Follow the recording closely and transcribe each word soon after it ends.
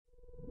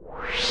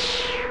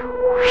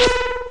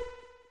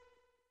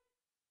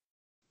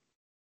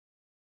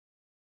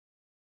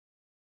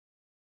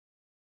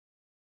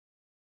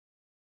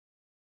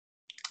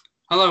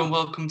Hello and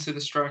welcome to the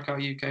Strikeout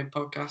UK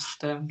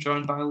podcast. I'm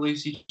joined by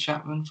Lucy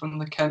Chapman from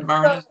the Kent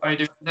Mariners. How are you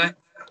doing today?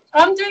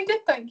 I'm doing good,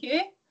 thank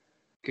you.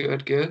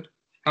 Good.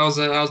 How's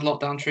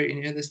lockdown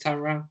treating you this time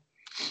around?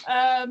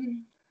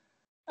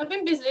 I've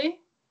been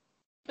busy,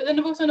 but then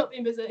I've also not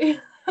been busy.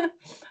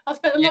 I've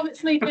spent a lot of it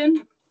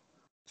sleeping.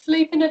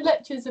 Sleeping and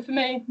lectures are for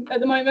me at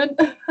the moment.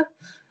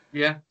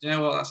 Yeah, you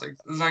know what? That's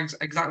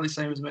exactly the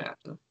same as me,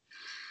 actually.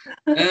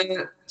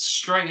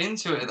 Straight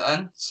into it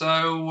then.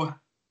 So,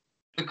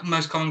 the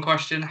most common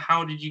question,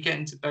 how did you get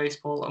into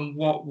baseball and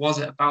what was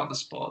it about the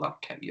sport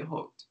that kept you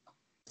hooked?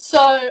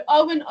 So,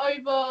 I went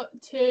over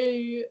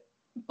to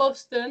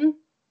Boston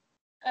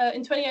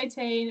in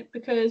 2018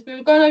 because we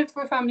were going over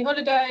for a family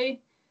holiday.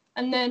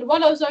 And then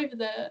while I was over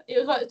there, it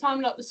was like the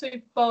time like the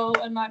Super Bowl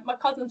and like my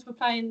cousins were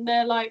playing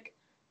their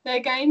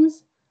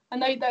games.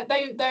 And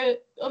they're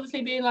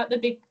obviously being like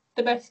the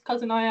best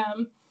cousin I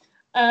am.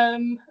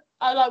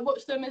 I like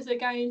watched them as their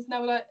games and they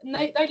were like, and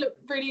they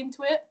looked really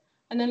into it.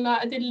 And then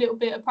like I did a little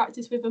bit of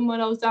practice with them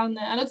when I was down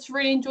there and I just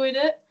really enjoyed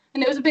it.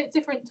 And it was a bit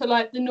different to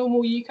like the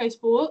normal UK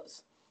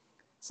sports.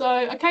 So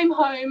I came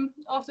home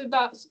after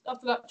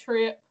that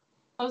trip.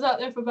 I was out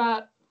there for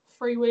about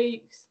 3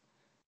 weeks.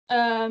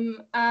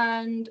 And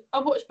I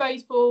watched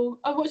baseball.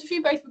 I watched a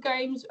few baseball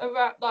games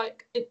over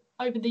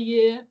the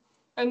year.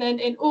 And then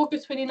in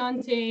August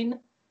 2019,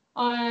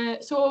 I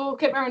saw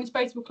Kent Mariners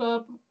Baseball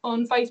Club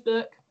on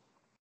Facebook.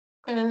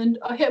 And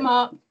I hit them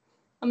up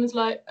and was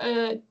like,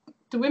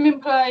 do women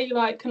play?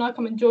 Like, can I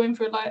come and join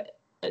for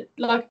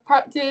like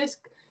practice?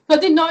 But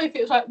I didn't know if it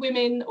was like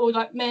women or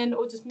like men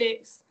or just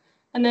mixed.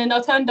 And then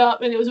I turned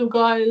up and it was all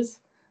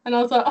guys. And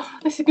I was like, oh,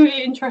 this is going to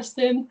be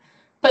interesting.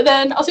 But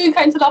then I soon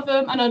came to love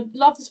them and I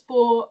love the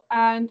sport.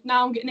 And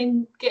now I'm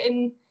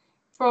getting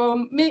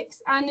from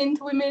mixed and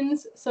into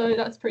women's. So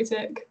that's pretty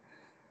sick.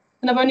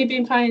 And I've only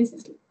been playing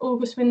since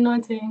August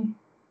 2019.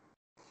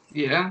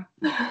 Yeah.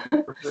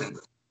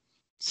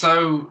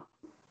 So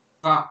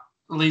that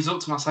leads up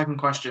to my second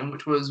question,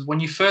 which was when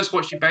you first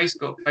watched your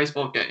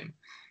baseball game,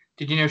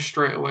 did you know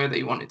straight away that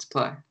you wanted to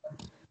play?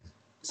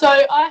 So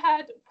I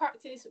had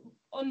practice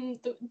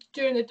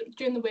during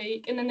the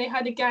week, and then they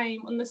had a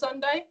game on the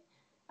Sunday.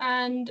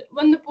 And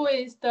one of the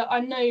boys that I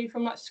know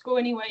from like school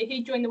anyway,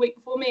 he joined the week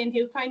before me, and he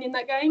was playing in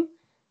that game.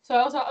 So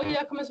I was like, oh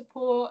yeah, come and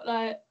support,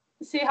 like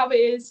see how it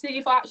is, see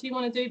if I actually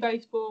want to do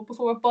baseball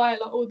before I buy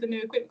like all the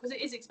new equipment because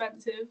it is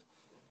expensive,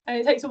 and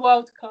it takes a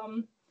while to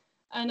come.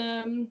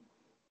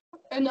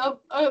 And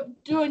I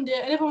joined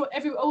it, and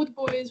all the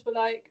boys were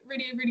like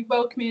really, really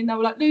welcoming. And they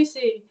were like,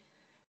 Lucy,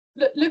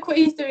 look what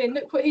he's doing.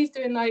 Look what he's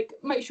doing. Like,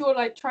 make sure,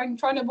 like, trying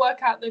to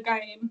work out the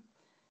game.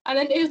 And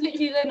then it was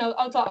literally then I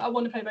was like, I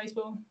want to play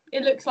baseball.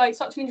 It looks like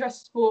such an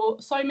interesting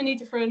sport. So many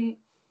different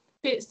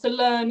bits to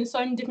learn, so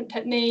many different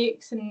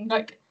techniques, and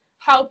like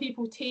how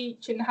people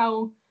teach and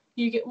how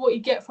you get what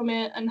you get from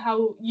it and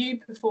how you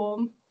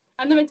perform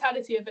and the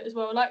mentality of it as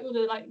well, like all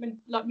the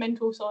like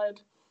mental side.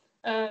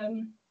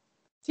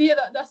 So yeah,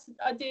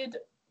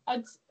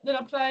 then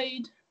I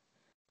played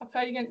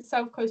against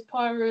South Coast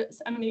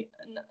Pirates, and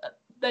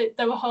they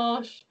were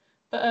harsh,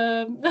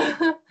 but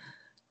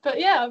but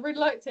yeah, I really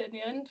liked it in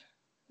the end.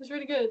 It was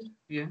really good.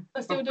 Yeah,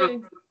 I still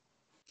do.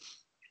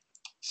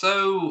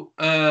 So,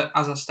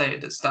 as I stated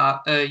at the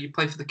start, you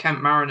play for the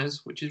Kent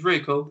Mariners, which is really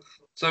cool.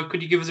 So,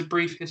 could you give us a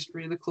brief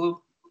history of the club?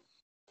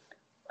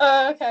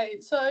 Okay,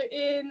 so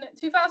in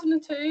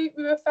 2002,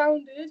 we were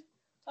founded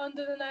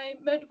under the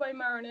name Medway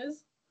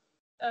Mariners.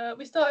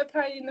 We started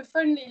playing in the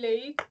Friendly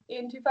League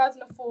in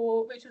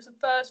 2004, which was the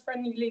first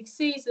Friendly League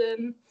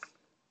season,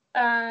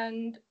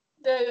 and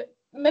the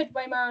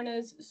Medway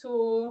Mariners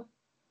saw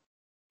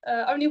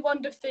only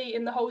one defeat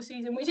in the whole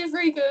season, which is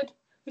really good,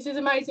 which is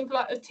amazing for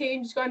like a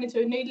team just going into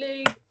a new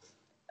league.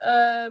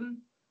 And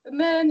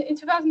then in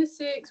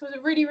 2006 was a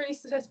really, really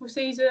successful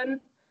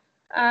season,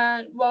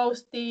 and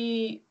whilst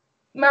the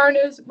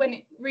Mariners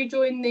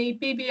rejoined the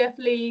BBF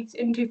leagues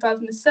in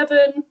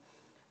 2007,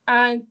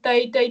 and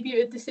they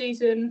debuted the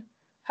season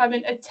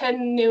having a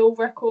 10-0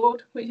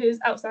 record, which is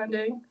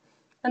outstanding,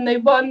 and they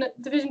won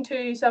Division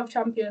 2 South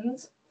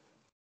Champions.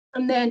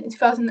 And then in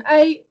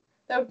 2008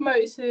 they were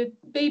promoted to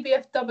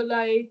BBF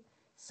AA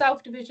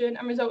South Division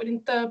and resulted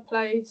in 3rd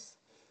place.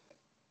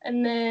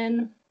 And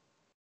then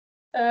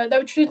they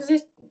were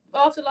transitioned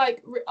after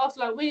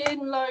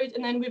winning loads,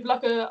 and then with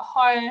like a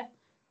high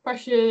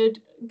pressured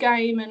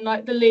game and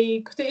like the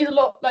league, because it is a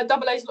lot like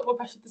AA is a lot more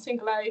pressured than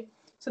single A.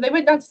 So they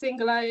went down to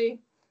single A,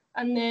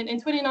 and then in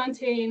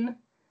 2019,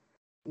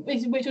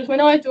 which was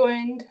when I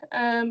joined,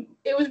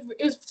 it was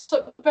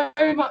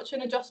very much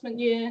an adjustment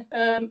year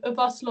of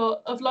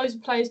loads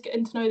of players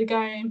getting to know the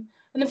game,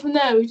 and then from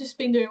there we've just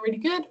been doing really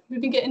good.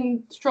 We've been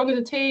getting strong as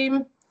a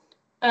team,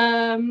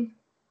 and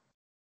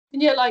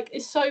yeah, like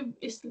it's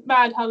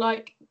mad how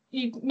like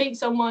you meet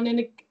someone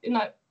in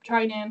like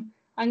training,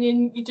 and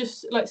then you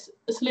just like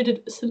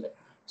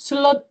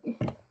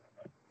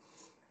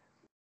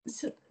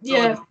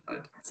yeah,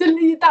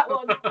 that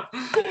one.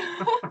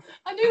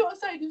 I knew what I was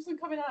saying, it wasn't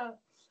coming out.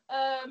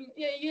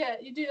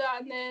 you do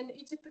that, and then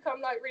you just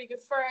become like really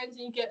good friends,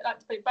 and you get like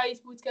to play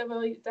baseball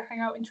together, you get to hang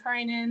out in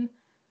training,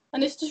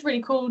 and it's just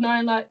really cool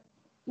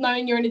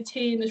knowing you're in a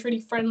team that's really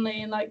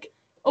friendly and like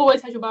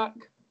always has your back.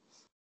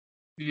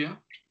 Yeah.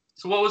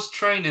 So what was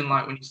training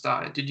like when you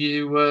started? Did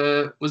you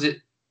was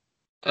it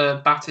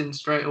batting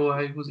straight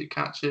away? Was it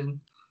catching?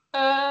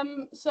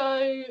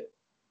 So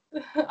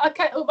I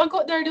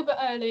got there a little bit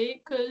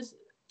early because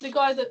the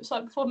guy that's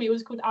like before me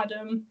was called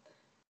Adam.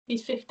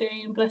 He's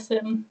 15, bless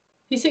him.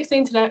 He's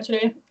 16 today,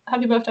 actually.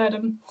 Happy birthday,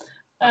 Adam.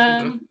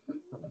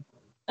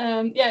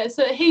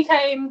 So he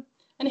came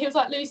and he was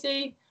like,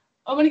 Lucy,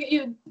 I want to get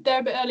you there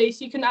a bit early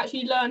so you can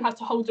actually learn how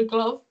to hold a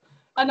glove.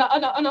 And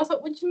I was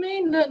like, what do you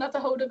mean learn how to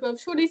hold a glove?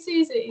 Surely it's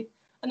easy.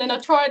 And then I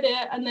tried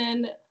it, and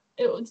then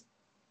it was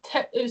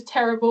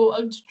terrible.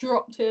 I just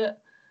dropped it.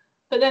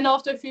 But then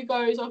after a few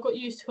goes, I got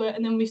used to it,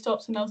 and then we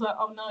stopped, and I was like,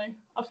 oh no, I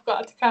forgot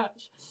how to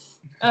catch.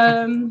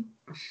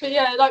 But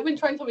yeah, like when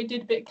training time, we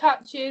did a bit of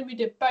catching, we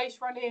did base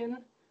running,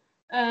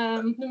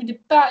 then we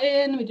did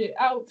batting, we did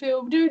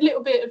outfield, we do a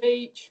little bit of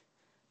each,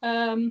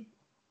 a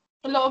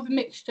lot of a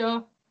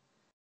mixture.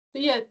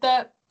 But yeah,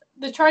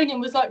 the training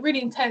was like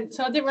really intense,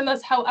 and I didn't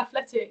realise how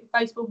athletic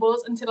baseball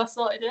was until I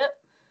started it.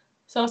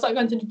 So I started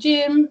going to the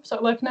gym,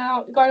 started working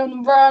out, going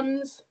on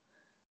runs,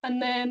 and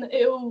then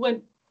it all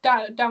went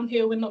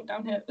downhill when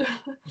lockdown hit.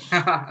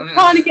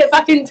 Trying to get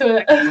back into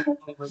it.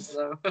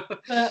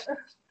 But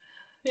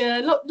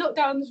yeah,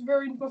 lockdowns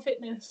ruined my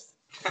fitness.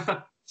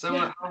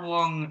 So how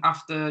long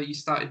after you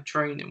started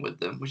training with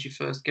them was your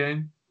first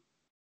game?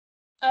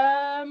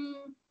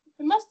 It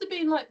must have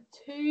been like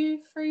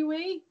 2-3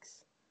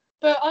 weeks.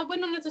 But I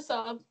went on as a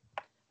sub,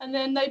 and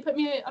then they put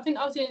me. I think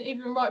I was in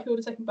either in right field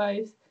or second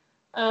base.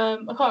 I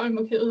can't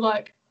remember because it was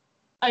like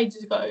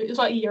ages ago. It was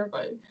like a year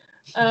ago.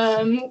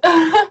 My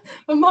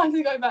mind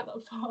doesn't go back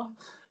that far.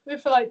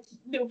 For like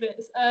little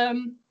bits.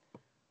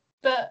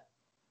 But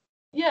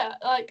yeah,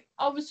 like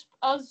I was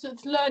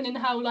just learning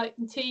how like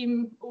the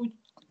team will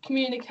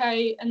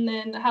communicate, and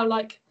then how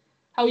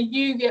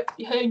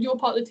you're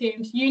part of the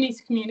team, so you need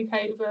to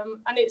communicate with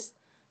them. And it's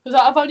because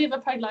I've only ever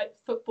played like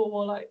football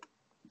or like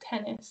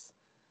tennis,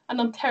 and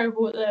I'm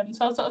terrible at them.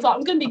 So I was like,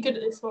 I'm going to be good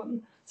at this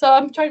one. So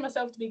I'm training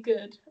myself to be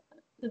good,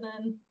 and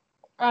then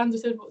I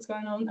understood what's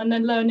going on, and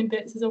then learning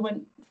bits as I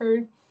went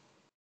through.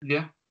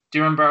 Yeah. Do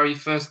you remember how your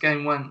first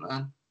game went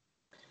then?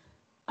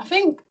 I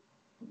think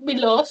we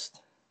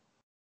lost,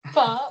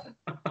 but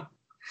but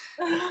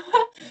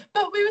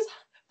we was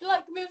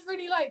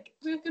really like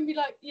we were gonna be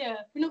like,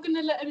 yeah, we're not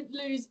gonna let him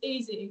lose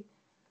easy.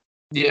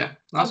 Yeah,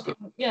 that's good.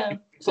 Yeah.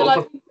 So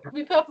like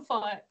we put up a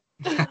fight.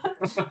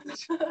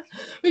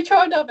 We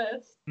tried our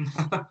best.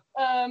 But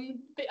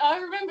I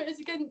remember it was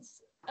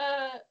against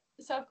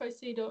South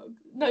Coast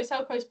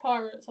South Coast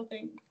Pirates, I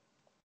think.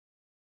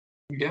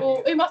 Yeah.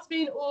 Or it must have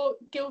been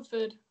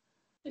Guildford.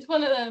 It's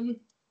one of them.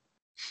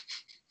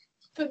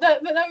 But they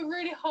were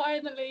really high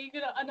in the league,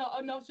 and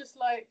I was just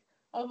like,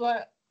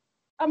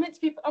 I'm meant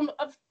to be.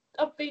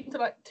 I've been to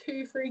like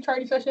 2-3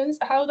 training sessions.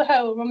 How the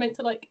hell am I meant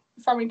to like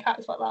throwing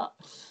cats like that?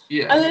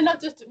 Yeah. And then I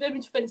just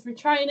went through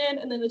training,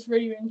 and then I just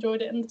really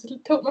enjoyed it, and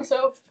just taught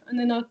myself. And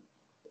then I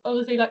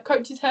obviously like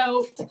coaches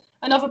helped,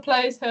 and other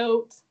players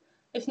helped.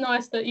 It's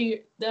nice that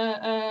the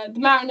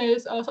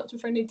Mariners are such a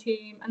friendly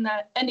team, and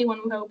that anyone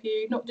will help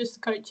you, not just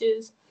the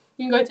coaches.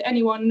 You can go to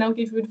anyone, and they'll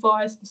give you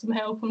advice and some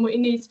help on what you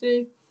need to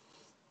do.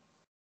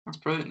 That's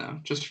brilliant,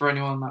 though. Just for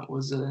anyone that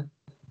was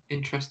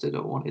interested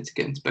or wanted to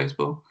get into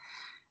baseball.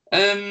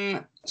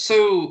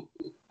 So,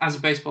 as a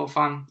baseball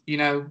fan,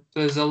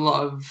 there's a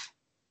lot of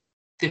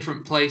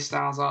different play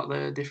styles out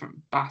there, different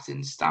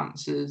batting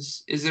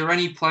stances. Is there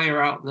any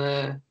player out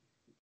there,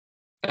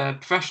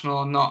 professional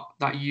or not,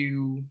 that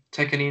you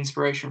take any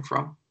inspiration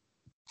from?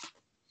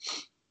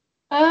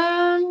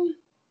 I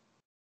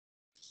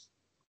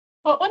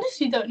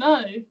honestly don't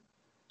know.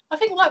 I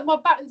think like my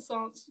batting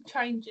stance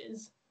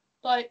changes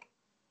like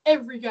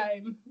every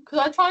game because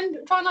I try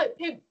and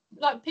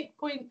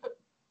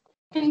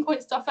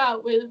pinpoint stuff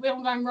out with where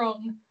I'm going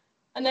wrong,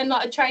 and then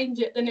like I change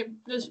it, then it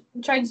just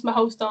changes my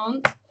whole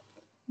stance.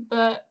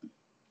 But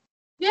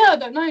yeah, I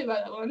don't know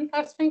about that one. I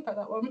have to think about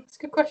that one. It's a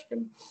good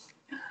question.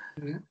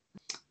 Yeah.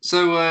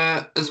 So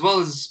as well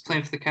as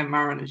playing for the Kent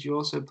Mariners, you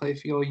also play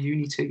for your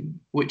uni team,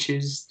 which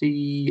is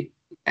the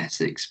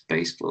Essex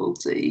baseball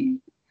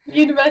team.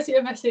 University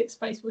of Essex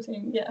baseball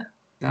team, yeah.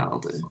 That'll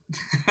do.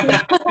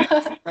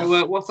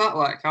 So, what's that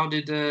like? How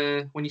did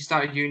when you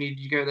started uni, did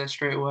you go there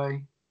straight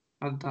away?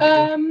 How did that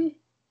go?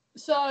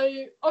 So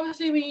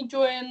obviously when you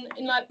join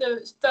in like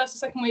the first or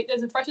second week,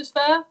 there's a freshers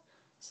fair.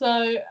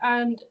 So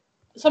and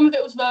some of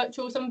it was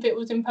virtual, some of it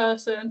was in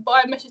person. But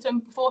I messaged them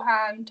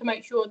beforehand to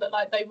make sure that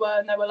like they were,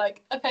 and they were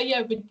like, okay,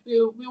 yeah, we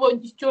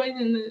want you to join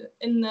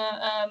in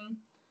the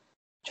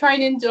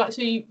training, so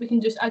we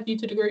can just add you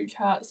to the group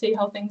chat, see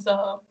how things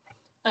are.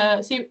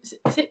 See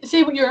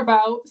what you're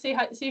about, see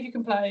if you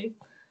can play.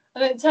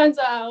 And then it turns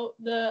out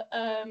that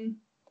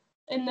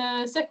in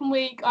the second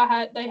week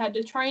they had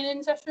a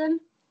training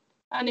session,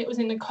 and it was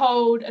in the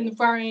cold and the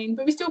rain,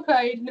 but we still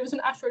played, and it was an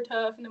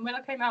AstroTurf. And then when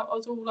I came out, I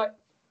was all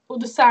all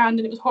the sand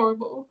and it was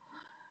horrible.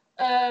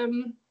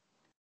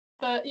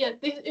 But yeah,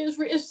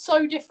 it's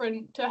so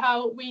different to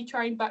how we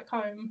train back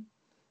home.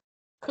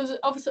 Because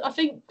obviously, I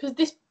think because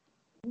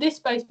this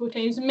baseball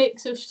team is a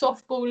mix of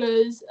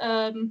softballers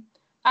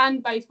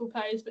and baseball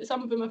players, but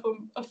some of them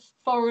are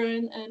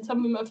foreign and some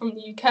of them are from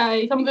the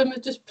UK. Some of them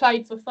have just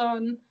played for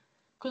fun.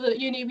 Because at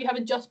uni we have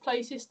a just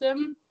play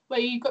system where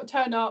you've got to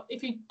turn up.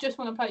 If you just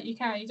want to play, you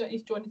can. You don't need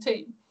to join a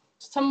team.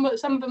 Some of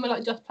them are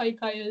like just play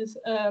players.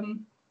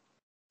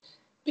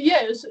 But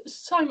yeah, it was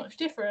so much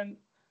different.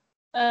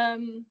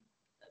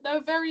 They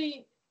were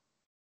very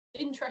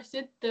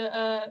interested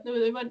that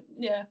they went,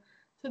 yeah.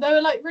 So they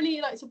were like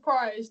really like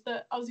surprised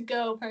that I was a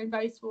girl playing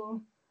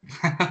baseball.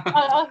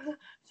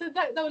 So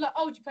they were like,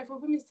 "Oh, do you play for a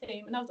women's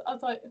team?" And I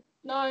was like,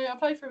 "No, I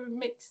play for a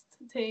mixed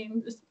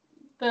team." But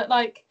they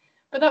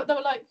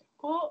were like,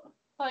 "What?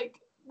 Like,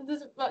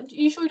 are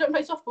you sure you don't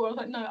play softball?" I was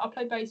like, "No, I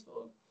play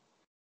baseball.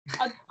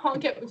 I can't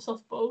get with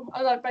softball.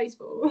 I like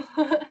baseball."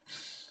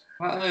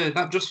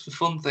 That just for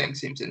fun thing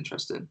seems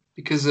interesting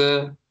because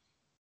I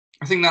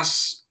think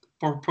that's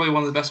probably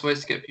one of the best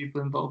ways to get people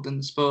involved in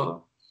the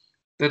sport.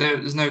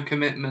 There's no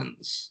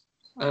commitments.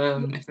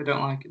 If they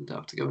don't like it, they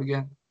have to go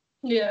again.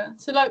 Yeah.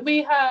 So like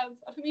I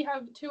think we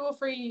have 2 or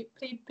 3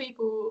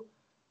 people.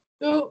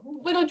 Well,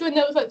 when I joined,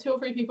 there was like 2 or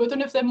 3 people. I don't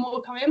know if there are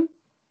more coming,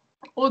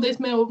 or there's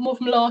more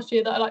from last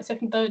year that are like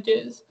 2nd, 3rd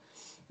years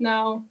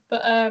now.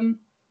 But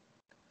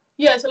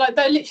yeah. So like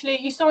they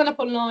literally, you sign up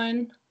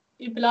online.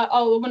 You'd be like,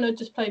 "Oh, I want to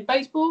just play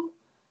baseball."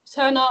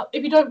 Turn up.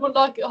 If you don't want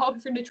like it halfway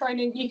through the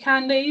training, you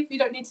can leave. You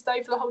don't need to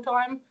stay for the whole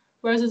time.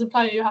 Whereas as a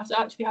player, you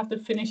have to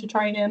finish the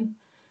training.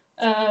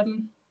 But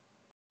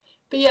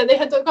yeah, they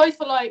goes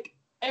for like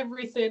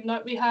everything.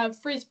 Like we have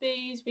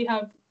frisbees, we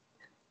have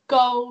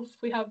golf,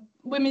 we have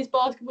women's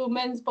basketball,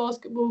 men's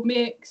basketball,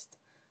 mixed,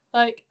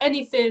 like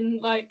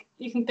anything like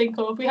you can think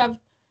of. We have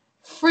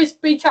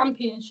frisbee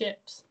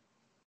championships.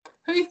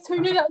 Who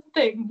knew that was a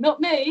thing?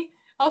 Not me.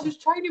 I was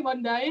just training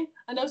one day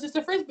and there was just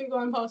a frisbee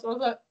going past. I was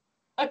like,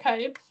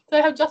 okay, so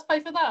they have just pay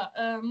for that.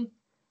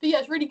 But yeah,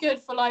 it's really good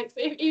for like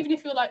even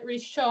if you're like really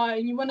shy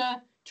and you want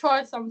to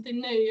try something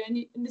new,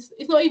 and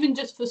it's not even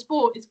just for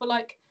sport. It's for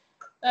like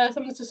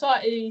some of the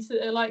societies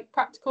that are like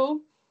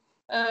practical.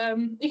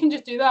 You can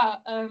just do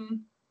that.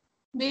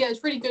 But yeah,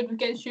 it's really good with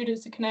getting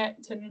students to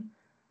connect and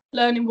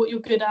learning what you're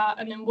good at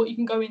and then what you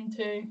can go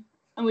into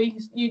and what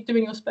you do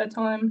in your spare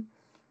time,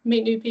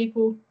 meet new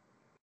people.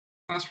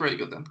 That's really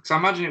good then, because I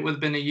imagine it would have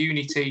been a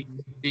uni team.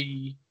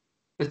 The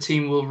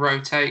team will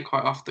rotate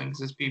quite often because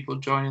there's people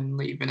joining and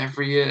leaving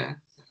every year.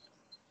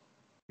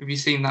 Have you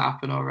seen that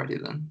happen already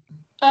then?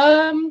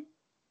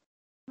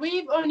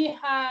 We've only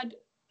had,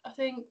 I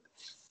think,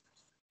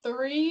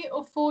 3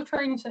 or 4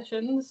 training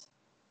sessions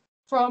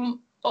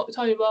from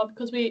October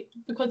because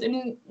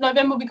in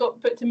November we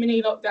got put to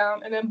mini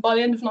lockdown, and then by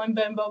the end of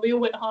November we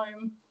all went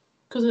home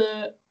because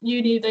of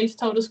uni. They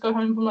told us to go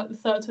home from like the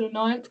 3rd to the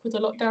 9th because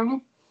of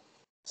lockdown.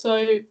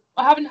 So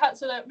I haven't had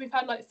we've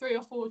had like 3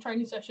 or 4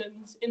 training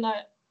sessions in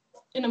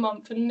a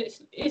month, and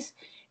it's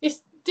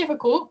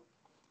difficult.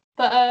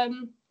 But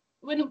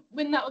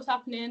when that was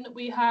happening,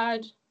 we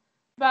had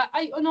about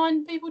 8 or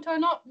 9 people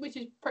turn up, which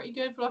is pretty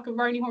good for like a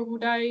rainy, horrible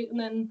day, and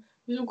then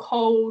it was all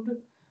cold.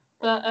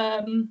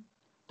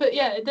 But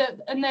yeah,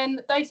 and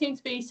then they seem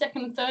to be 2nd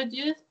and 3rd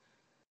years,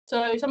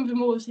 so some of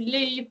them obviously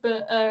leave,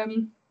 but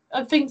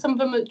I think some of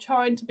them are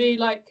trying to be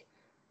like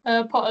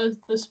part of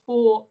the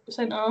sport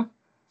centre,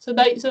 so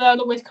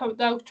they'll always come.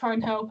 They'll try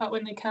and help out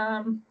when they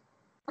can.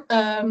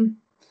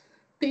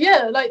 But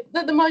yeah, like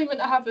at the moment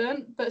I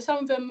haven't, but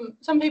some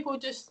people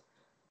just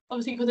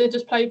obviously because they're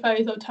just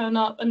players, they'll turn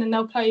up and then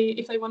they'll play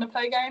if they want to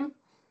play a game.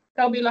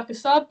 They'll be like a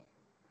sub.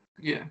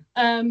 Yeah.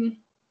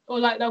 Or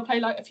like they'll play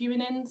like a few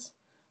innings.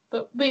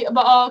 But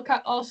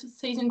our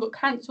season got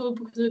cancelled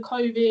because of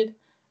COVID,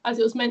 as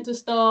it was meant to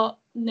start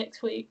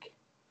next week.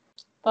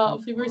 But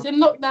obviously we're in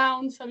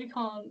lockdown, so we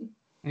can't.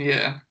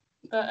 Yeah.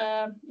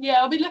 But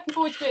yeah, I'll be looking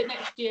forward to it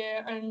next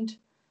year, and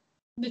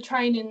the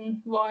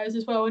training wise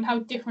as well, and how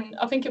different.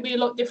 I think it'll be a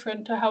lot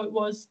different to how it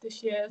was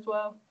this year as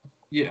well.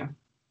 Yeah.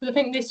 Because I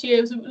think this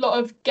year was a lot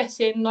of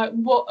guessing, like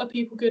what are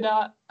people good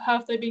at? How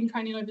have they been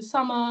training over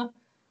summer?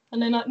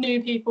 And then like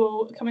new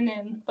people coming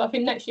in. But I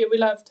think next year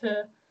we'll have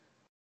to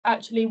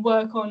actually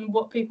work on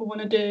what people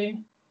want to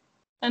do,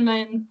 and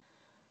then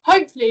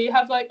hopefully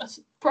have like a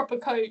proper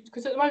coach.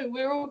 Because at the moment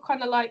we're all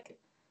kind of like,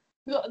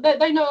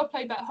 they know I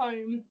play back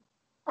home,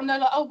 and they're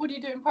like, "Oh, what do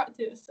you do in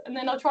practice?" And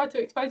then I try to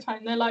explain to them,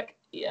 and they're like,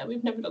 "Yeah,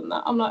 we've never done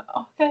that." I'm like,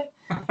 oh, "Okay,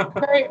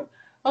 great."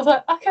 I was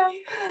like,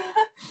 "Okay."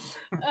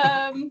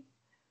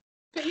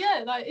 But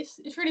yeah, like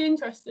it's really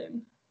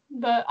interesting.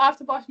 But I have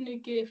to buy some new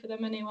gear for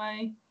them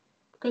anyway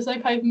because they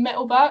play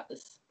metal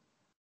bats,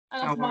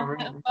 and I have to buy a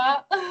metal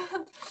bat.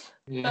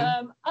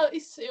 Yeah.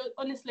 But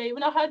honestly,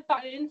 when I heard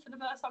batting for the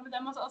first time with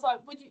them, I was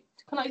like,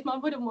 can I use my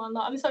wooden one?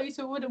 Like I'm so used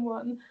to a wooden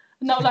one,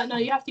 and they were like, no,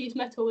 you have to use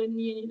metal in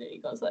uni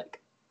league. I was like,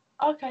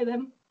 okay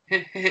then.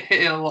 Hit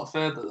it a lot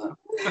further though.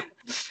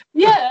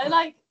 Yeah,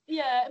 like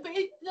Yeah, but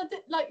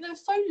like they were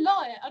so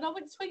light, and I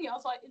went to swing it. I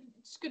was like,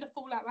 it's gonna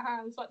fall out of my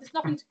hands. Like there's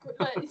nothing to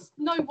like, it's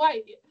no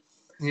weight.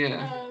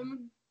 Yeah.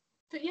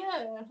 But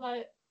yeah,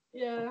 like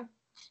yeah.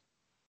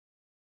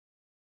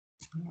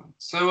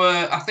 So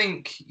I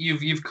think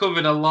you've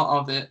covered a lot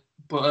of it,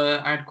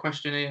 but I had a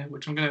question here,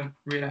 which I'm gonna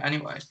read out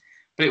anyway.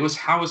 But it was,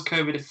 how has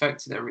COVID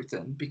affected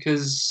everything?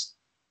 Because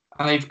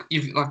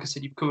you've like I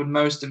said, you've covered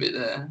most of it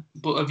there.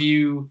 But have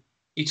you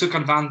took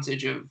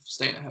advantage of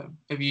staying at home?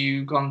 Have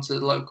you gone to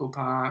the local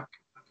park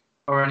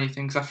or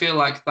anything? Because I feel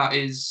like that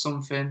is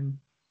something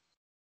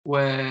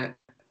where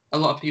a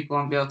lot of people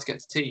aren't be able to get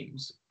to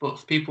teams, but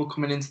for people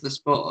coming into the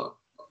sport,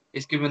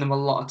 it's given them a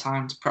lot of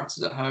time to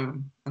practice at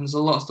home. And there's a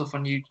lot of stuff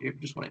on YouTube.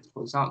 Just wanted to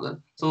put this out there.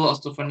 There's a lot of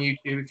stuff on YouTube.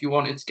 If you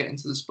wanted to get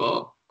into the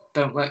sport,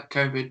 don't let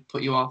COVID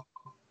put you off,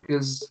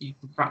 because you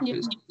can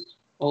practice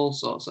all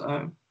sorts at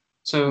home.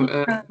 So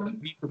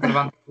you took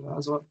advantage of that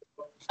as well.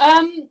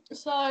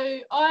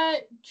 So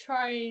I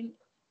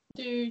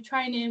do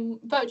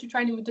virtual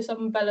training with the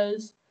Southern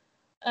Bellas.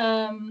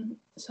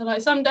 So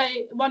like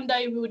one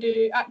day we'll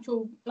do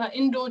actual like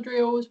indoor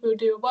drills, we'll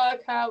do a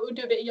workout, we'll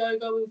do a bit of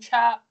yoga, we'll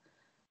chat,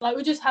 like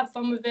we'll just have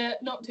fun with it,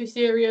 not too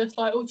serious,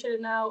 like all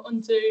chilling out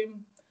on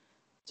Zoom,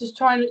 just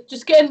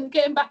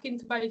getting back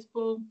into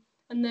baseball.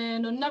 And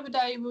then on another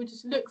day we'll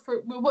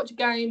watch a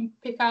game,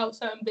 pick out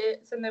certain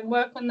bits, and then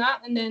work on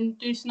that, and then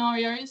do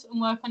scenarios and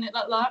work on it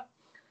like that.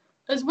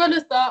 As well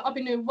as that, I've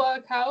been doing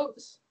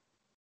workouts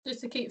just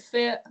to keep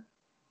fit.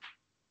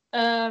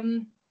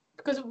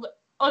 Because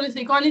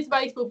honestly, going into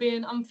baseball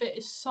being unfit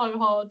is so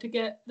hard to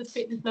get the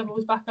fitness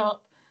levels back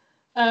up.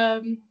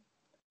 And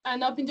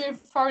I've been doing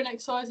throwing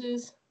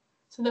exercises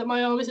so that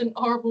my arm isn't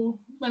horrible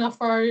when I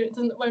throw. It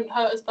won't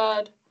hurt as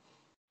bad.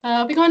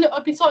 I've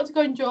been starting to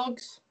go on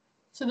jogs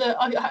so that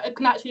I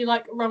can actually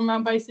like run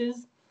around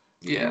bases.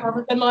 Yeah.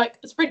 Rather than like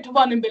sprint to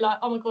one and be like,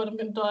 oh my god, I'm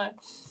gonna die.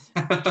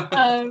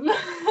 That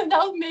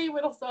was me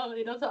when I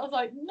started. I was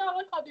like, no,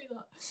 I can't do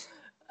that.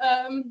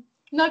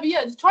 No, but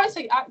yeah, just try and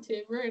stay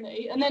active,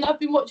 really. And then I've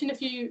been watching a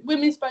few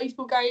women's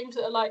baseball games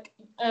that are like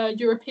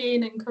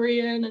European and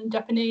Korean and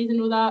Japanese and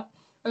all that.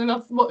 And then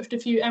I've watched a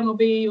few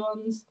MLB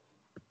ones.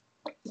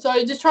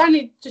 So just trying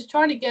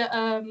to get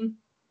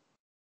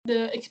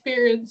the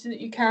experience that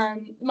you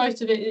can,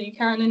 most of it that you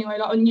can anyway,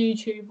 like on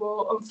YouTube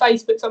or on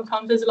Facebook.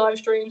 Sometimes there's live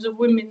streams of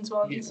women's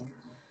ones.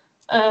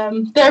 Yeah.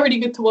 They're really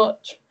good to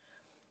watch.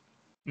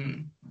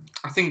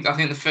 I think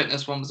the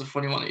fitness one was a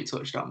funny one that you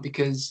touched on,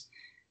 because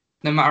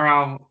no matter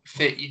how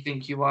fit you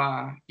think you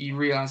are, you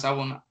realise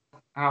how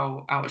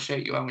out of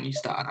shape you are when you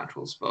start an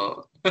actual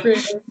sport.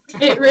 Really.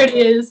 It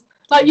really is.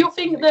 Like you'll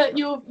think that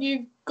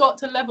you've got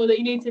to level that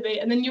you need to be,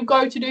 and then you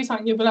go to do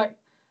something, you'll be like,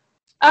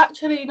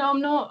 actually no,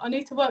 I'm not. I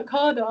need to work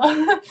harder.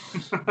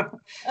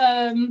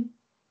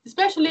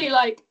 Especially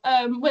like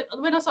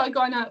when I started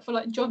going out for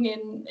like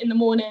jogging in the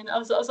morning, I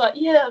was like,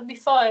 yeah, I'll be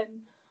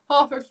fine.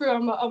 Halfway through,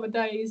 I'm like, oh my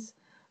days,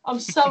 I'm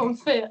so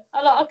unfit.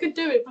 I could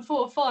do it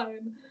before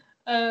fine.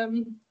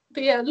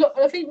 But yeah, look,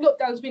 I think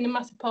lockdown's been a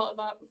massive part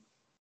of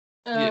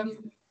that.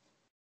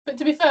 But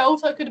to be fair,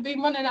 also I could have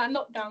been running out of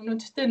lockdown, I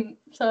just didn't.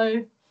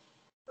 So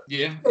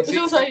yeah, it's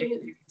also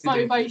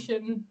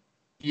motivation.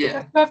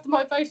 Yeah, you have the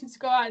motivation to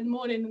go out in the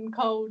morning and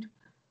cold,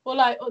 or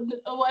like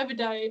or whatever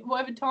day,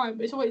 whatever time.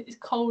 But it's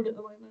cold at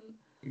the moment.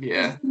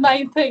 Yeah. It's the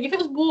main thing. If it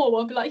was warm,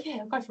 I'd be like, yeah,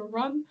 I'll go for a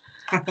run.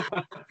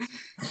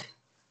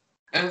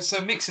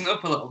 So mixing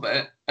up a little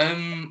bit,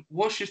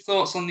 what's your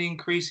thoughts on the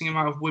increasing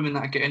amount of women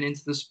that are getting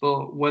into the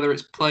sport, whether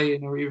it's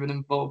playing or even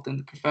involved in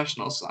the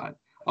professional side?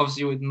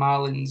 Obviously, with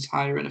Marlins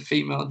hiring a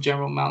female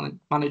general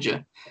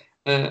manager,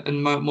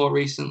 and more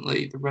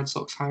recently, the Red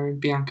Sox hiring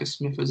Bianca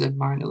Smith as their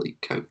minor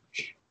league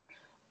coach.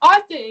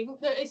 I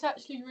think that it's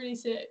actually really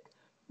sick,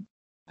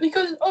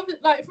 because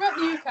like throughout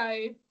the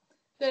UK,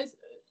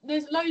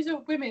 there's loads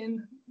of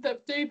women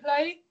that do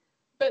play,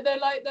 but they're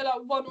like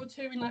one or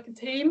two in like a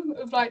team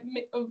of like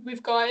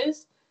with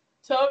guys.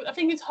 So I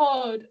think it's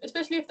hard,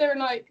 especially if they're in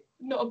like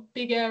not a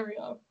big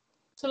area.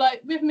 So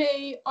like with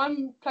me,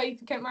 I'm playing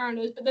for Kent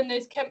Mariners, but then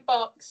there's Kent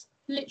Bucks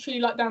literally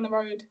like down the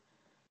road,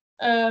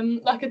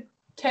 like a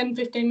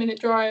 10-15 minute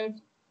drive,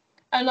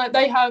 and like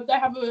they have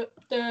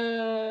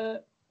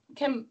the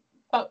Kent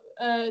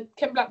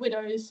Black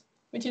Widows,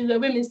 which is a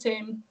women's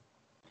team.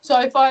 So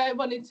if I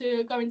wanted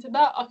to go into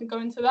that, I could go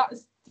into that and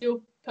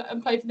still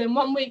play for them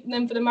one week, and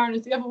then for the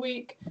Mariners the other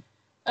week.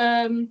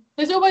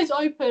 There's always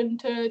open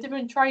to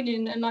different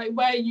training and like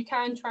where you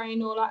can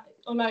train or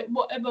like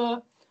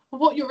whatever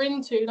what you're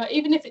into. Like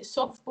even if it's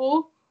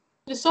softball,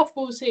 the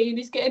softball scene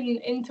is getting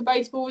into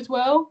baseball as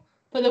well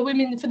for the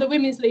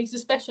women's leagues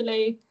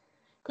especially,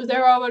 because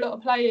there are a lot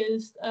of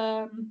players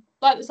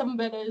like the Southern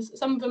Bellas.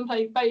 Some of them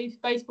play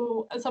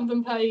baseball and some of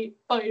them play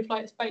both,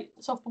 like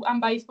softball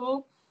and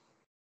baseball.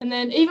 And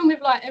then even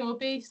with like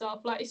MLB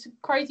stuff, like it's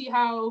crazy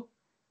how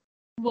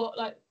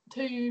like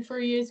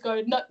 2-3 years ago,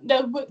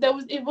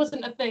 it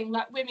wasn't a thing.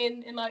 Like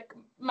women in like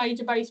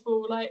major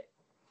baseball, like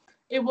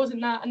it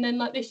wasn't that. And then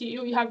like this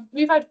year,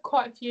 we've had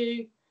quite a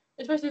few,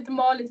 especially with the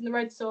Marlins and the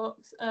Red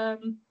Sox,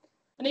 and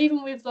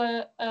even with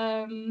the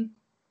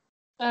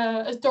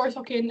as Doris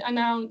Hockin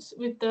announced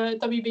with the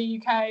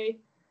WB UK,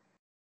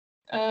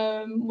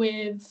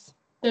 with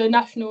the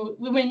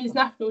women's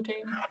national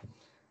team.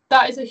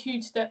 That is a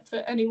huge step for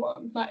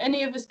anyone. Like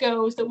any of us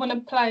girls that want to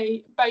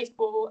play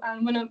baseball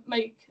and want to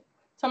make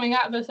something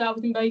out of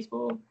themselves in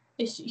baseball,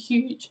 it's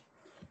huge.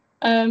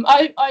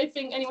 I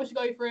think anyone should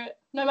go for it,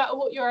 no matter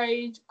what your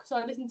age, because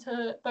I listened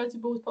to Birds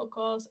of Balls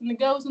podcast and the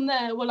girls on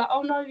there were like,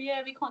 oh no,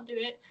 yeah, we can't do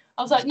it.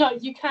 I was like, no,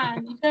 you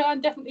can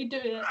definitely do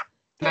it.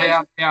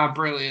 Girls, they are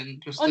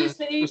brilliant.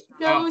 Honestly,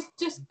 girls,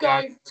 just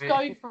go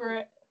for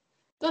it.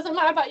 Doesn't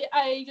matter about your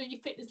age or your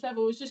fitness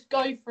levels, just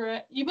go for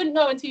it. You wouldn't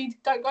know until you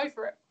don't go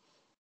for it.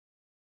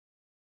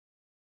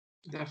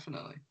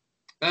 Definitely.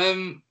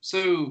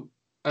 So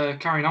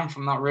carrying on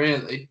from that,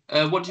 really,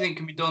 what do you think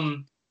can be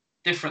done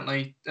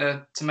differently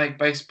to make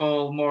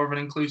baseball more of an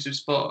inclusive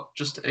sport?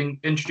 Just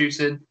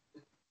introducing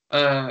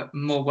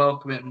more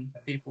welcoming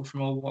people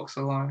from all walks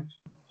of life.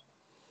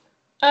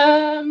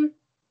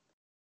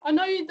 I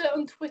know that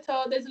on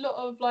Twitter there's a lot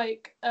of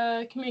like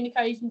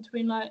communication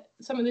between like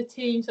some of the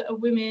teams that are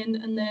women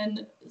and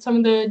then some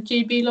of the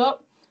GB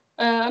lot.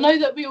 I know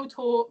that we all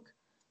talk,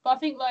 but I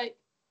think like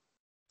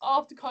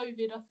after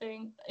COVID, I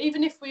think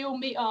even if we all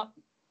meet up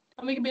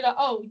and we can be like,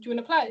 oh, do you want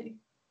to play?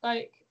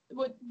 Like,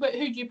 who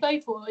do you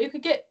play for? You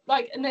could get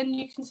like, and then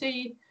you can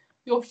see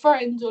your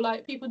friends or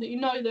like people that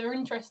you know that are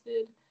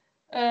interested.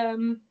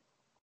 They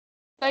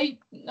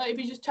like if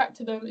you just chat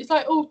to them, it's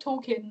like all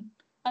talking.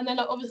 And then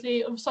like,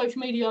 obviously of social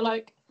media,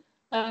 like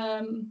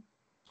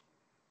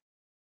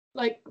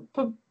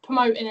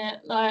promoting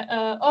it, like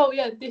oh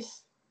yeah,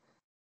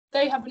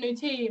 they have a new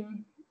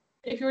team.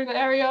 If you're in the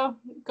area,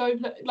 go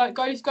see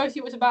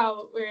what it's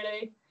about,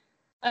 really.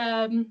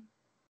 But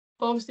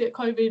obviously at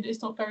COVID,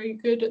 it's not very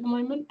good at the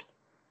moment.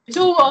 It's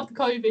all after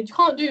COVID. You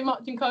can't do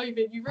much in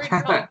COVID. You really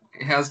can't.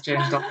 It has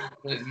changed all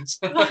things.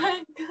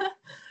 Like,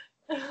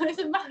 it's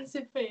a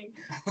massive thing.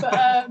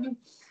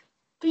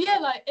 But yeah,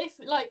 like if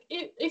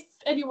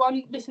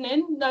anyone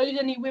listening knows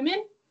any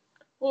women,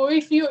 or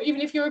if you're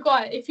a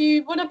guy, if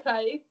you want to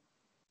play,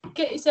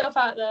 get yourself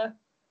out there.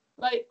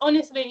 Like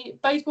honestly,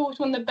 baseball was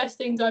one of the best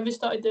things I ever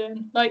started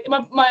doing. Like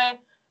my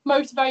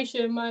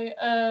motivation,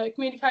 my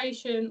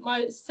communication,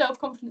 my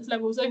self-confidence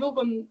levels, they've all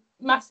gone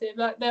massive.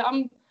 Like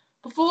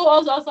before I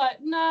was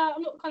like, nah,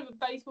 I'm not kind of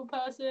a baseball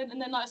person,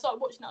 and then like I started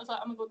watching it, I was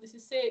like, oh my god, this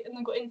is sick, and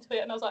then got into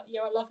it, and I was like,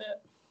 yeah, I love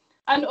it.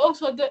 And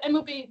also the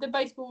MLB, the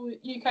baseball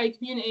UK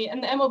community,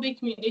 and the MLB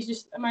community is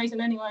just amazing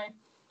anyway.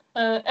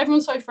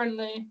 Everyone's so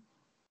friendly.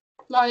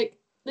 Like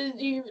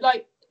you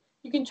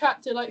can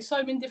chat to like so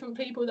many different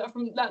people that are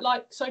from that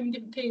like so many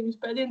different teams,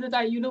 but at the end of the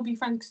day, you'll all be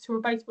friends to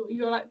a baseball.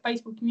 You're like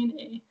baseball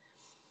community.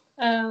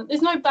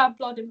 There's no bad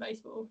blood in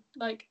baseball,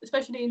 like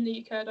especially in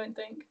the UK. I don't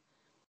think.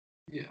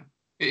 Yeah,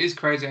 it is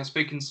crazy. I was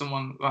speaking to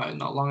someone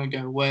not long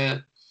ago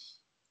where,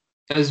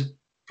 as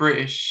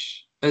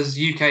British, as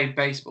UK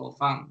baseball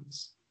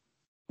fans,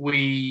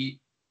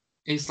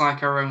 it's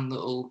like our own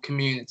little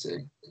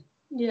community.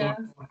 Yeah.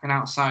 Like an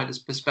outsider's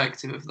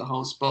perspective of the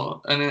whole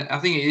sport, and I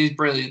think it is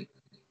brilliant.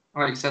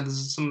 Like you said,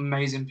 there's some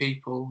amazing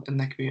people in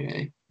the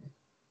community.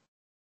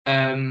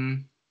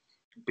 But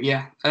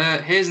yeah,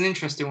 here's an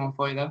interesting one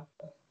for you though.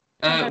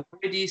 Okay.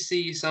 Where do you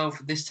see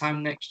yourself this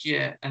time next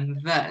year, and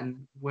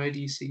then where do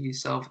you see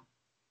yourself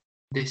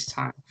this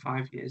time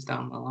 5 years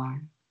down the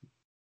line?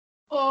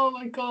 Oh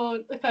my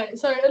god. Okay,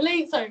 so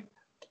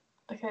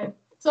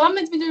so I'm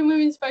meant to be doing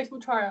women's baseball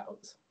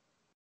tryouts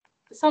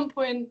at some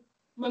point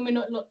when we're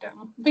not in lockdown.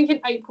 I'm thinking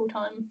April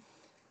time.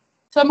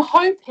 So I'm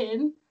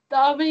hoping that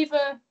I've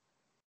either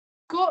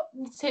got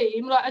the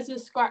team like as a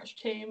scratch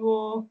team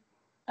or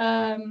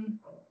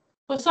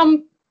for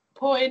some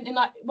point in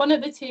like one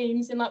of the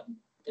teams in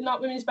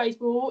women's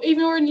baseball,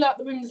 or in like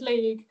the women's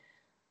league,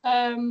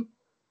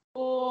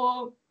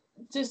 or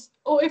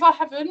if I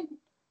haven't,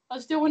 I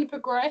still want to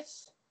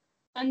progress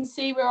and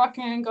see where I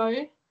can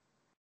go.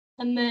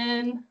 And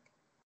then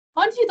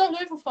I actually don't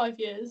know for 5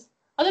 years.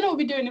 I don't know what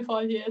we'll be doing in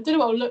 5 years. I don't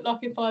know what I'll look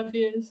like in 5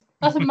 years.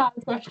 That's a mad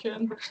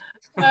question.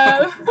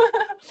 I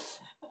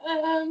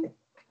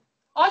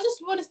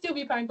just want to still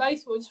be playing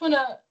baseball. I just want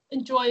to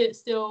enjoy it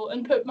still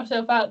and put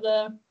myself out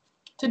there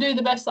to do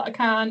the best that I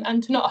can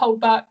and to not hold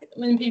back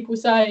when people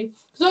say,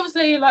 because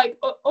obviously like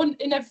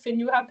in everything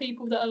you have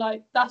people that are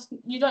like,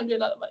 you don't do it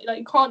like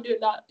you can't do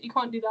that, you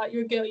can't do that,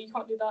 you're a girl, you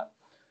can't do that.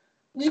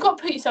 You just got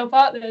to put yourself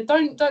out there.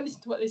 Don't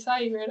listen to what they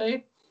say,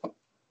 really.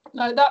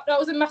 Like that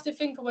was a massive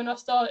thing for when I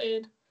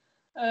started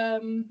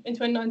in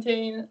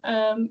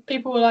 2019.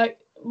 People were like,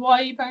 why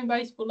are you playing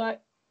baseball? Like,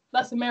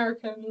 that's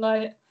American.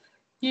 Like,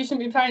 you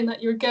shouldn't be playing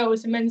that. You're a girl.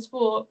 It's a men's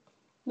sport.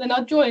 Then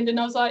I joined and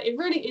I was like, it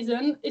really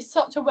isn't. It's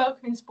such a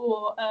welcoming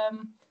sport.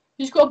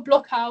 You just got to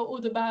block out all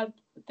the bad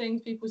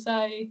things people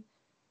say,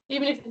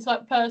 even if it's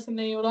like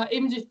personally or like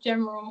even just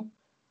general.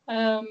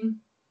 But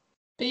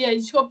yeah, you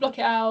just got to block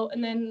it out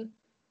and then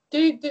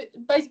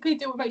basically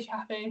do what makes you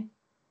happy.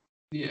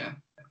 Yeah.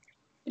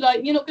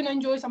 Like, you're not going to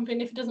enjoy something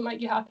if it doesn't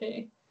make you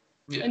happy.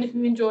 Yeah. And if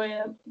you enjoy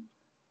it.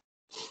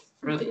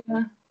 Really?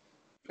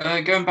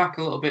 Yeah. Going back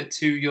a little bit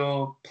to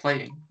your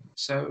playing.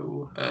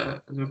 So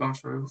as we've gone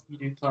through, you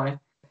do play.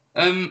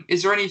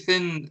 Is there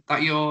anything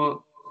that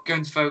you're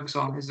going to focus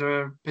on? Is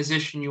there a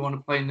position you want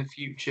to play in the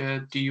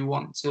future? Do you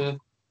want to?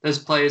 There's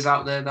players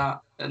out there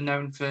that are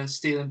known for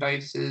stealing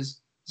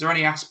bases. Is there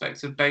any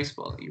aspects of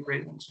baseball that you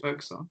really want to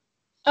focus on?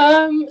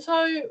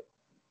 So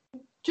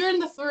during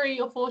the 3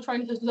 or 4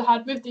 training sessions I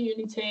had with the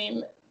uni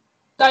team,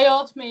 they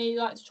asked me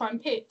like to try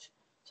and pitch.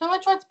 So I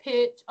tried to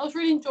pitch. I was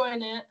really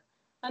enjoying it.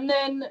 And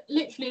then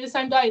literally the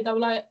same day they were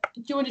like,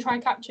 "Do you want to try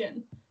and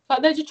catching?"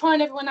 Like they're just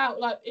trying everyone out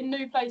like in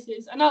new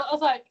places. And I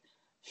was like,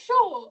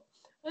 "Sure."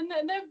 And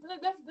then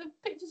the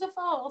pitches are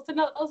fast,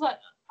 and I was like,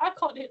 "I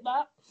can't hit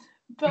that."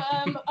 But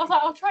I was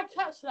like, "I'll try to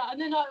catch that."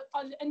 And then I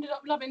ended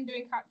up loving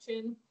doing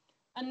catching.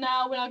 And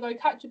now when I go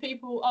catch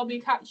people, I'll be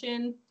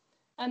catching,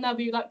 and they'll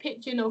be like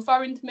pitching or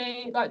throwing to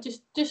me, like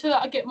just so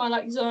that I get my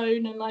like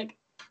zone and like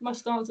my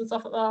stance and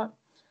stuff like that.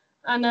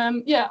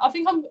 And yeah, I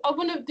think I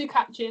want to do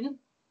catching.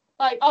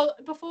 Like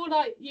before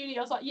like uni,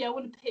 I was like, yeah, I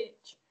want to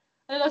pitch,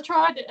 and then I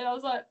tried it, and I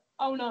was like,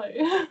 oh no.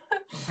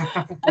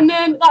 And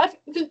then like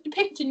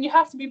pitching, you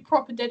have to be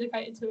proper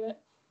dedicated to it.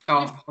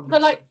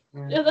 But like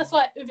that's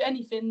like with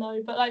anything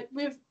though. But like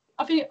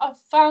I think I've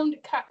found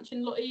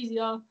catching a lot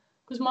easier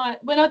because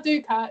when I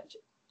do catch,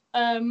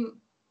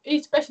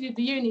 especially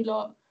the uni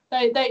lot,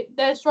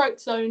 their stroke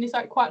zone is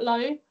like quite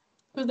low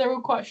because they're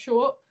all quite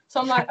short. So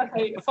I'm like,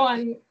 okay,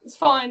 fine, it's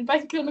fine.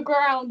 Basically on the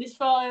ground is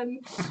fine.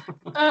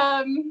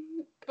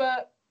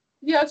 But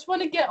yeah, I just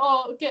want to get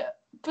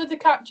for the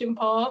catching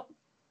part.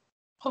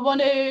 I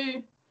want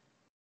to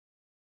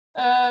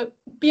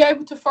be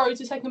able to throw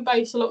to second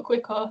base a lot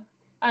quicker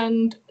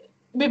and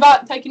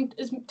without taking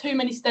too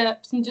many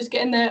steps and just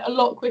getting there a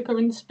lot quicker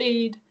in the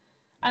speed,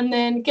 and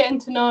then getting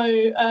to know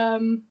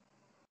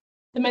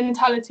the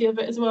mentality of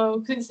it as well,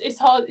 because it's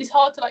hard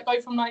to like go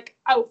from like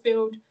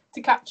outfield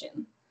to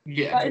catching.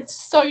 Yeah, like, it's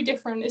so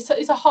different. It's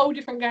a whole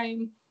different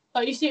game.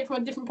 Like you see it from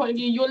a different point of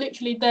view. You're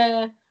literally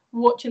there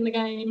watching the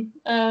game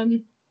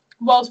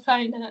whilst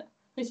playing it,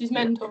 which is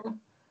mental.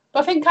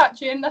 But I think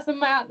catching, that's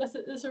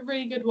a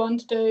really good one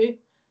to do.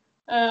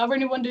 I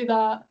really want to do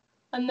that.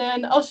 And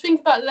then I was thinking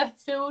about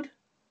left field.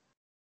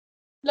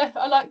 I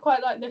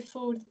quite like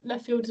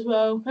left field as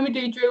well. When we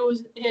do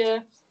drills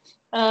here,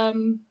 I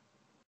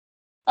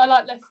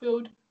like left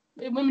field.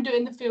 When we do it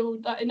in the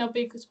field, like in our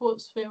big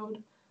sports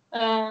field,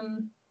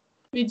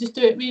 we just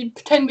do it. We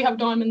pretend we have a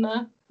diamond there.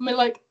 And we're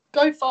like,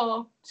 go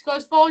far. Just go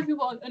as far as you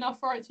want, and I'll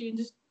throw it to you and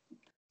just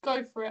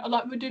go for it.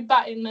 We do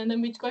batting, and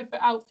then we just go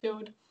for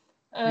outfield.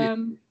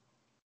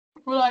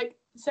 We're like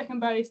second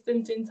base,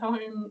 then into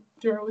home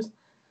drills.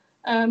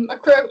 I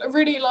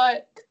really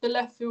like the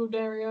left field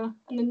area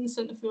and then the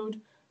centre field.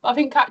 But I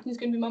think catching is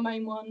going to be my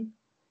main one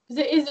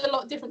because it is a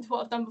lot different to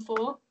what I've done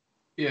before.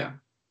 Yeah.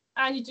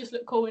 And you just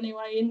look cool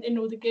anyway in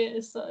all the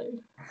gears. So.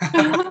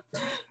 I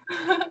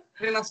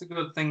think that's a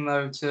good thing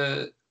though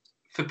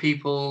for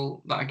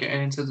people that are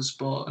getting into the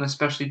sport and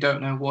especially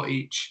don't know what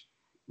each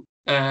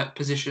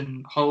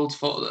position holds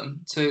for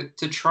them to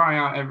try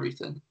out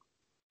everything.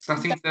 So I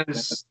think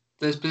there's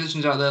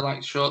positions out there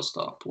like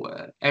shortstop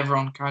where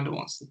everyone kind of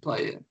wants to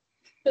play it.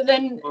 But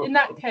then in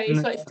that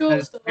case, like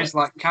shortstop, it's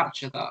like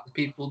catcher that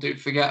people do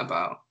forget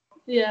about.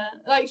 Yeah,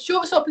 like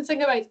shortstop and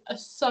second base are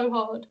so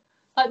hard.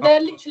 Like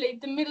they're literally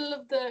the middle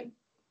of the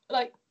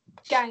like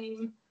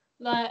game.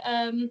 Like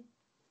and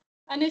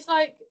it's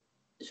like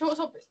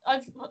shortstop.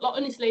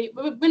 Honestly,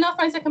 when I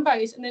play second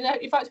base, and then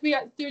if we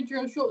had to do a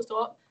drill on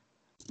shortstop,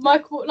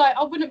 I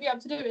wouldn't be able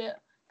to do it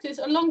because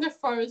it's a longer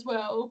throw as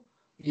well.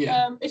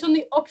 Yeah. It's on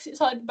the opposite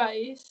side of the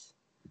base.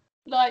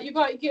 Like you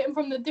got to get them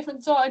from the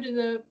different side of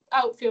the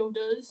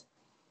outfielders.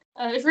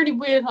 It's really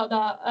weird like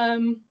that.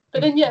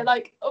 But then yeah,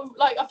 like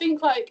I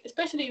think like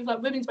especially with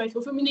like women's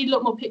baseball, I think we need a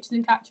lot more pitchers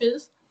and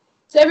catchers.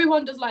 So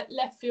everyone does like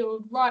left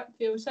field, right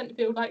field, centre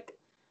field, like,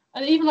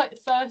 and even like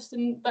first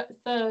and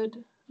third,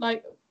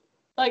 like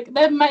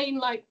they're main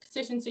like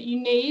positions that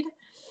you need.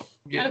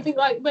 Yeah. And I think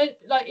like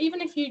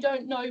even if you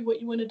don't know what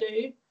you want to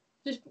do,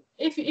 just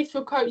if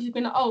your coach has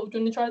been like, oh, do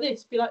you want to try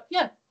this? Be like,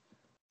 yeah,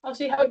 I'll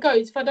see how it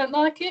goes. If I don't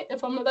like it,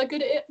 if I'm not that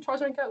good at it, try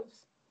something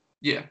else.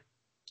 Yeah.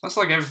 That's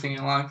like everything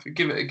in life.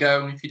 Give it a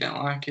go, and if you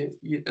don't like it,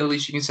 at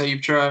least you can say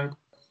you've tried.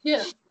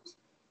 Yeah.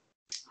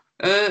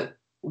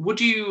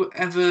 Would you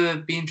ever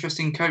be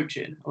interested in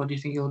coaching, or do you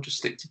think you'll just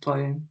stick to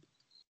playing?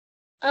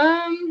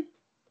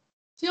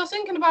 See, I was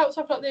thinking about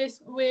stuff like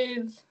this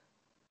with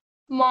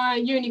my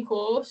uni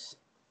course,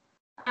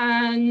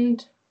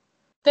 and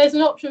there's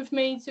an option for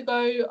me to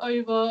go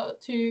over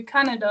to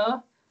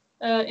Canada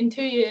in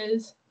 2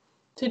 years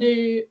to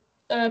do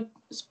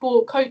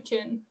sport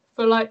coaching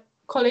for like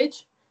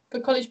college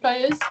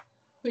players,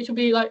 which will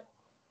be like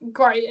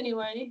great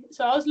anyway.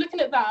 So I was looking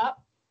at that,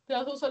 but I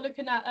was also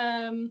looking at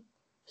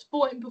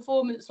sporting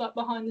performance, like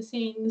behind the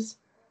scenes,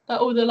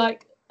 like all the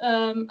like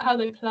how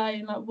they play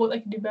and like what they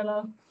can do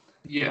better.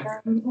 Yeah.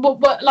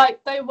 But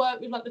like they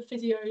work with like the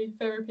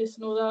physiotherapist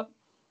and all that.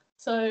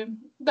 So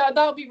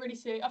that'll be really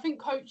sick. I think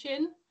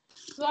coaching,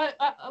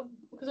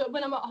 because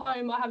when I'm at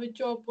home, I have a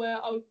job where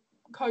I'll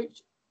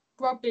coach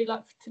rugby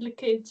like to the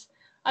kids,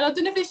 And I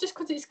don't know if it's just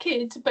because it's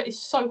kids, but it's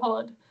so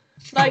hard.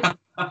 Like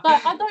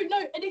I don't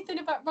know anything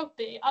about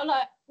rugby. I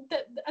like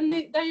and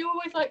they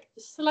always like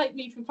slate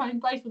me for playing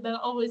baseball. They're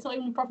like, oh, it's not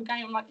even a proper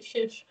game. I'm like,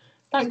 shush,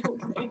 don't talk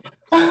to me.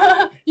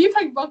 You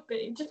play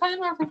rugby, just play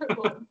American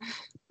football.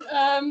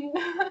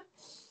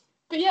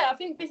 But yeah, I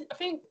think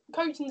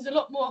coaching is a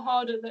lot more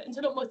harder. It's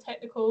a lot more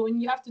technical,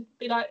 and you have to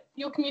be like,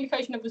 your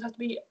communication levels have to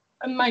be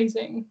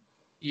amazing.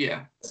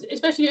 Yeah.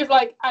 Especially with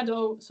like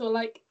adults or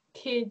like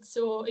kids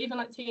or even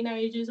like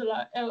teenagers or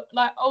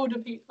like older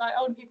people.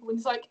 And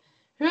it's like,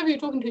 whoever you're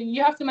talking to,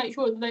 you have to make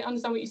sure that they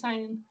understand what you're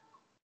saying.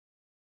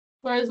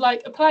 Whereas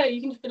like a player,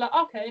 you can just be like,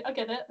 okay, I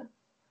get it.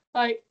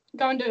 Like,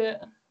 go and do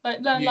it.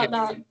 Like, learn like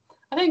that.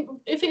 I think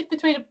if it's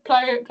between a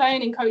player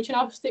playing and coaching,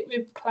 I'll stick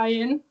with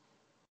playing.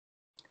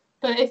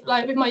 But if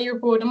like with my year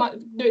abroad, I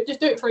might do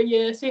it for a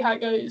year, see how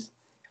it goes.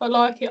 If I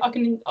like it, I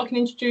can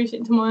introduce it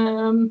into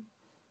my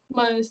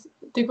my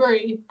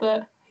degree.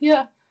 But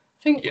yeah,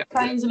 I think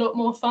playing's a lot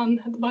more fun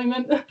at the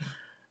moment.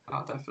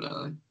 Oh,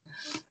 definitely.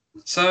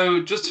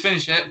 So just to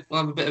finish it,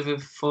 we'll have a bit of a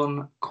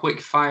fun, quick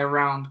fire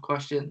round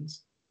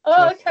questions.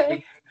 Oh,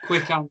 okay.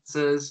 Quick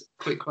answers,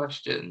 quick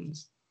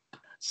questions.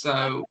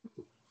 So,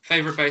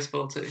 favourite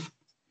baseball team?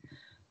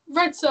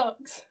 Red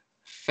Sox.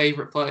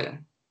 Favourite player?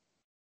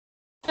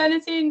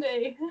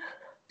 Benintendi.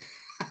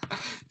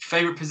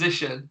 Favourite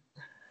position?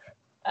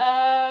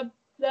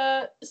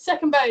 The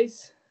second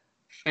base.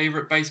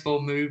 Favourite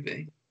baseball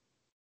movie?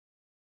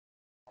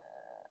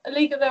 A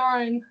League of Their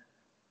Own.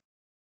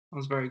 That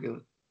was very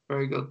good.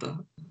 Very good,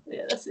 though.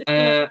 Yeah, that's it.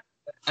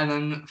 And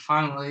then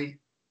finally,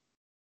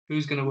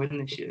 who's going to win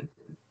this year?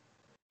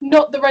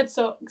 Not the Red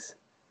Sox.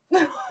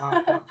 You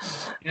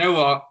know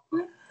what?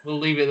 We'll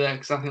leave it there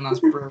because I think that's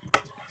brilliant.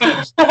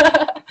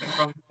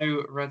 From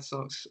 2 Red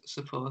Sox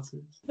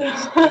supporters.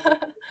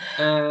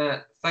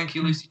 Thank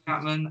you, Lucy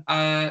Chapman.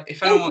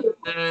 If anyone wants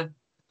to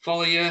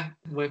follow you,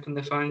 where can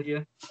they find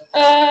you?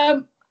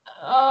 I'm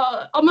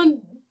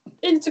on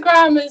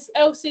Instagram as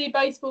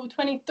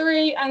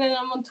LCBaseball23, and then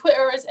I'm on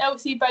Twitter as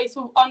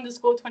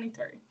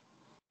LCBaseball_23.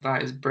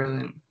 That is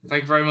brilliant.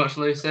 Thank you very much,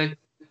 Lucy.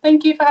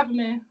 Thank you for having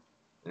me.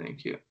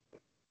 Thank you.